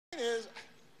Is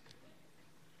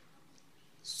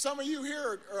some of you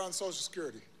here are on Social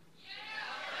Security.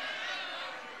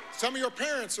 Some of your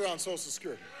parents are on Social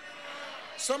Security.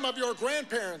 Some of your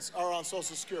grandparents are on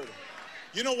Social Security.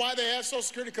 You know why they have Social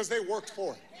Security? Because they worked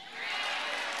for it.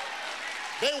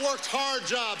 They worked hard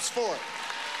jobs for it.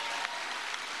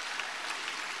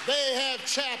 They have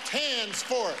chapped hands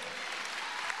for it.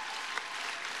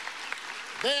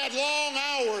 They had long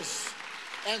hours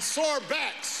and sore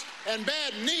backs and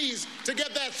bad knees to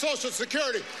get that Social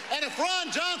Security. And if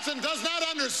Ron Johnson does not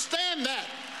understand that,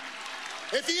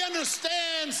 if he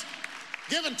understands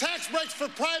giving tax breaks for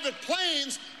private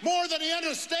planes more than he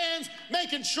understands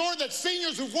making sure that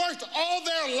seniors who've worked all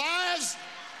their lives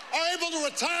are able to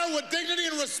retire with dignity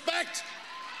and respect,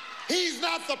 he's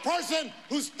not the person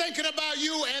who's thinking about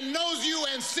you and knows you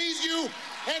and sees you,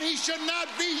 and he should not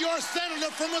be your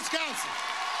senator from Wisconsin.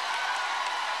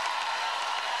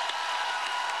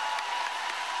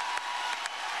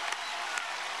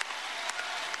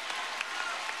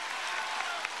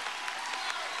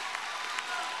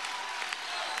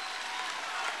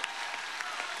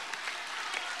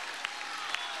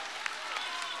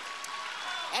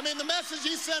 I mean, the message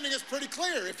he's sending is pretty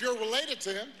clear. If you're related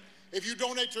to him, if you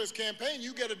donate to his campaign,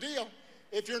 you get a deal.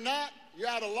 If you're not, you're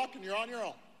out of luck and you're on your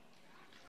own.